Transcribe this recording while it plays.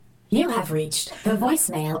You have reached the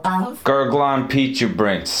voicemail of Gurglon Peachy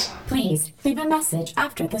Brinks. Please leave a message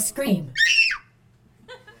after the scream.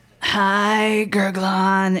 Hi,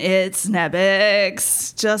 Gurglon. It's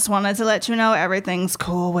Nebix. Just wanted to let you know everything's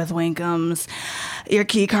cool with Winkums. Your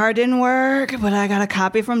key card didn't work, but I got a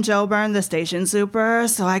copy from Joe Byrne, the station super,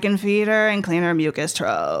 so I can feed her and clean her mucus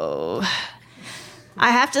trove.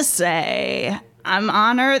 I have to say, I'm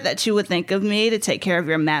honored that you would think of me to take care of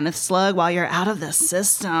your mammoth slug while you're out of the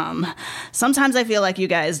system. Sometimes I feel like you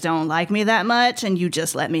guys don't like me that much, and you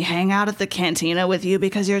just let me hang out at the cantina with you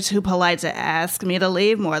because you're too polite to ask me to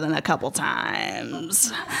leave more than a couple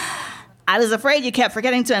times. I was afraid you kept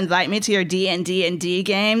forgetting to invite me to your D&D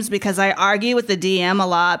games because I argue with the DM a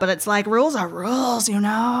lot, but it's like rules are rules, you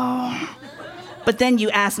know? But then you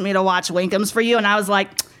asked me to watch Winkums for you, and I was like,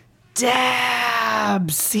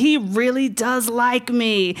 Dabs, he really does like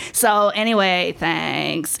me. So anyway,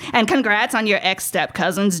 thanks. And congrats on your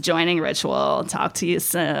ex-step-cousin's joining ritual. Talk to you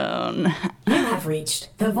soon. You have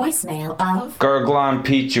reached the voicemail of Gurglon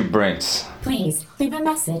Peachy Brinks. Please leave a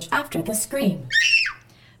message after the scream.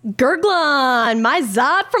 Gurglon, my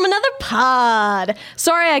Zod from another pod.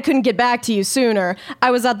 Sorry I couldn't get back to you sooner. I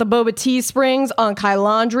was at the Boba Tea Springs on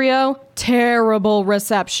Kylandrio. Terrible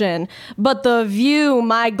reception. But the view,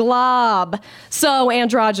 my glob. So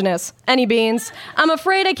androgynous. Any beans? I'm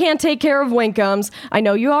afraid I can't take care of Winkums. I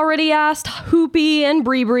know you already asked Hoopy and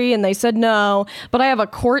Bree and they said no, but I have a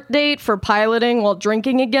court date for piloting while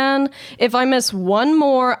drinking again. If I miss one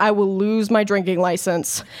more, I will lose my drinking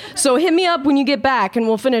license. So hit me up when you get back and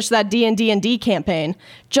we'll finish that D&D campaign.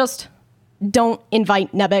 Just don't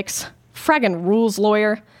invite Nebix. Fraggin' rules,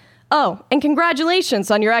 lawyer. Oh, and congratulations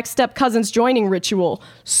on your ex-step-cousin's joining ritual.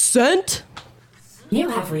 Sent? You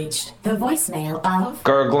have reached the voicemail of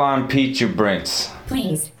Gurglon Peachy Brinks.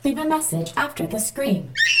 Please leave a message after the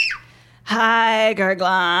scream. Hi,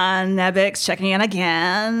 Gurglon. Nebix checking in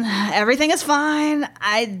again. Everything is fine.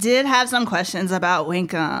 I did have some questions about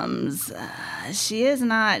Winkums. She is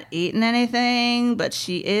not eating anything, but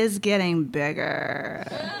she is getting bigger.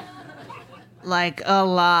 Like a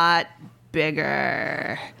lot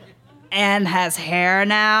bigger. And has hair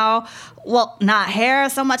now. Well, not hair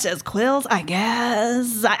so much as quills, I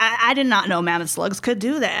guess. I did not know mammoth slugs could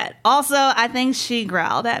do that. Also, I think she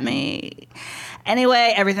growled at me.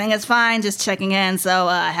 Anyway, everything is fine. Just checking in. So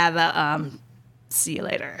have a see you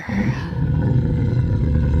later.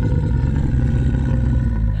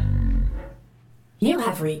 You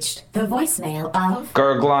have reached the voicemail of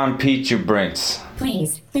Gurglon Peachy Brinks.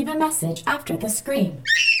 Please leave a message after the scream.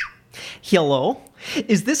 Hello?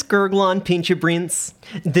 Is this Gurglon Pinchabrince?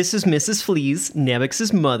 This is Mrs. Fleas,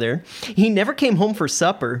 Nebix's mother. He never came home for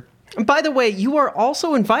supper. By the way, you are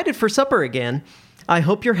also invited for supper again. I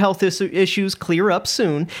hope your health issues clear up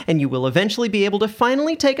soon, and you will eventually be able to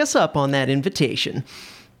finally take us up on that invitation.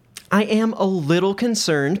 I am a little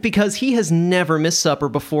concerned because he has never missed supper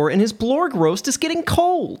before, and his Blorg roast is getting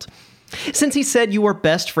cold. Since he said you are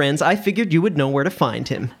best friends, I figured you would know where to find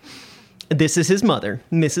him. This is his mother,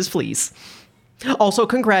 Mrs. Fleas. Also,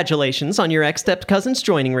 congratulations on your ex-step-cousin's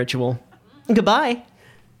joining ritual. Goodbye.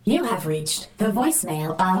 You have reached the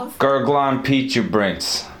voicemail of Gurglon Peachy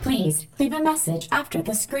Brinks. Please leave a message after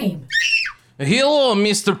the scream. Hello,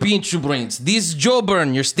 Mr. Peachy Brinks. This is Joe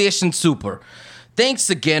Byrne, your station super. Thanks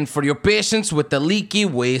again for your patience with the leaky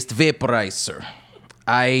waste vaporizer.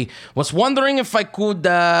 I was wondering if I could,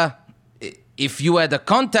 if you had a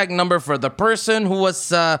contact number for the person who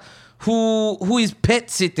was, who is pet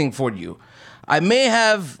sitting for you. I may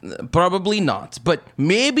have, probably not, but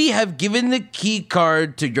maybe have given the key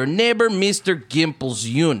card to your neighbor Mr. Gimple's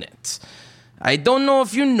unit. I don't know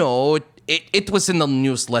if you know, it was in the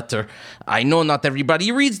newsletter. I know not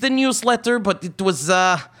everybody reads the newsletter, but it was,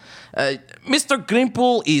 Mr.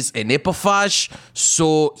 Gimple is an epiphage,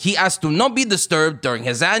 so he has to not be disturbed during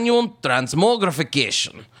his annual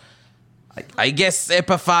transmogrification. I guess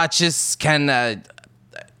epiphages can,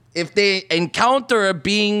 if they encounter a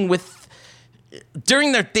being with,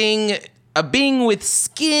 during their thing, a being with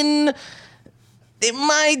skin, they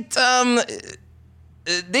might,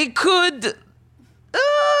 they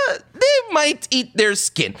might eat their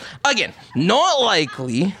skin. Again, not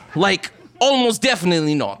likely, like, almost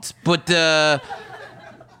definitely not, but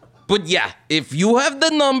yeah, if you have the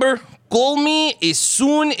number, call me as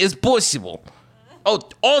soon as possible. Oh,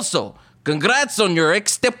 also, congrats on your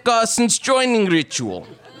ex-step-cousin's joining ritual.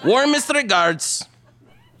 Warmest regards.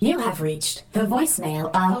 You have reached the voicemail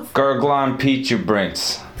of Gurglon Peachy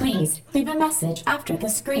Brinks. Please leave a message after the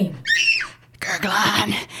scream.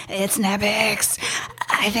 Gurglon, it's Nebix.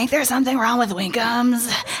 I think there's something wrong with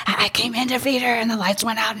Winkums. I came in to feed her and the lights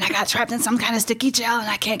went out and I got trapped in some kind of sticky gel and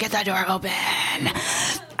I can't get the door open.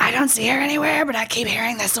 I don't see her anywhere, but I keep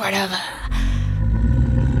hearing this sort of...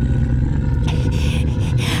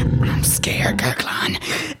 I'm scared, Gurglon.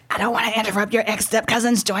 I don't want to interrupt your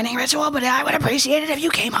ex-step-cousin's joining ritual, but I would appreciate it if you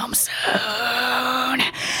came home soon.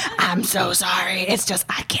 I'm so sorry. It's just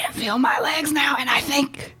I can't feel my legs now, and I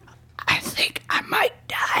think I might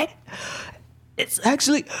die. It's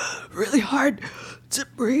actually really hard to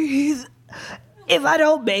breathe. If I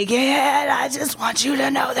don't make it, I just want you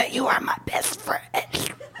to know that you are my best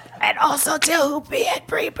friend. And also to Hoopy and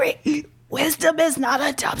Bree Bree, wisdom is not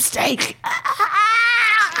a dumb steak.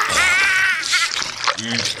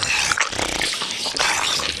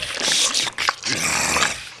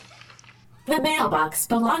 The mailbox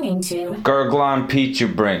belonging to Gurglon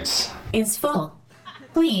Pichu Brinks. is full.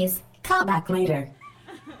 Please call back later.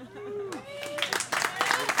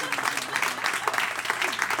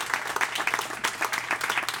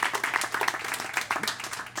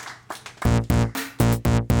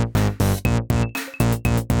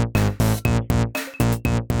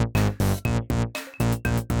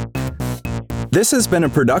 This has been a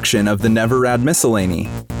production of the Never Rad Miscellany.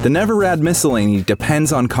 The Never Rad Miscellany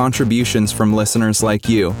depends on contributions from listeners like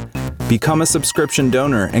you. Become a subscription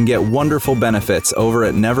donor and get wonderful benefits over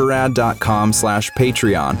at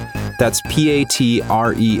neverrad.com/Patreon. That's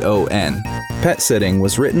Patreon. Pet Sitting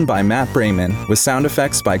was written by Matt Brayman with sound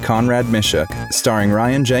effects by Conrad Mishuk, starring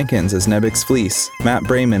Ryan Jenkins as Nebix Fleece, Matt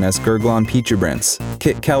Brayman as Gurglon Pichubrints,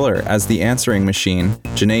 Kit Keller as The Answering Machine,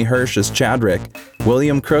 Janae Hirsch as Chadrick,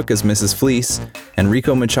 William Crook as Mrs. Fleece, and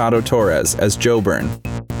Rico Machado Torres as Joe Byrne.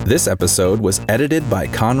 This episode was edited by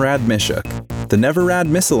Conrad Mishuk. The Never Rad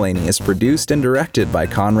Miscellany is produced and directed by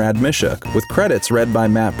Conrad Mishuk, with credits read by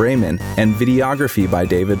Matt Brayman and videography by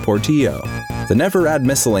David Portillo. The Never Rad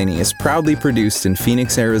Miscellany is proudly produced in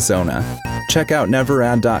Phoenix, Arizona. Check out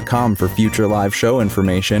neverrad.com for future live show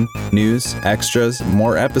information, news, extras,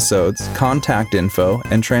 more episodes, contact info,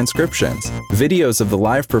 and transcriptions. Videos of the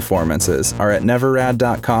live performances are at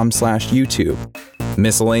neverrad.com/YouTube.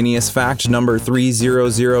 Miscellaneous fact number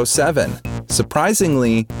 3007.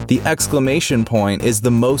 Surprisingly, the exclamation point is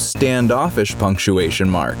the most standoffish punctuation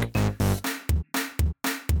mark.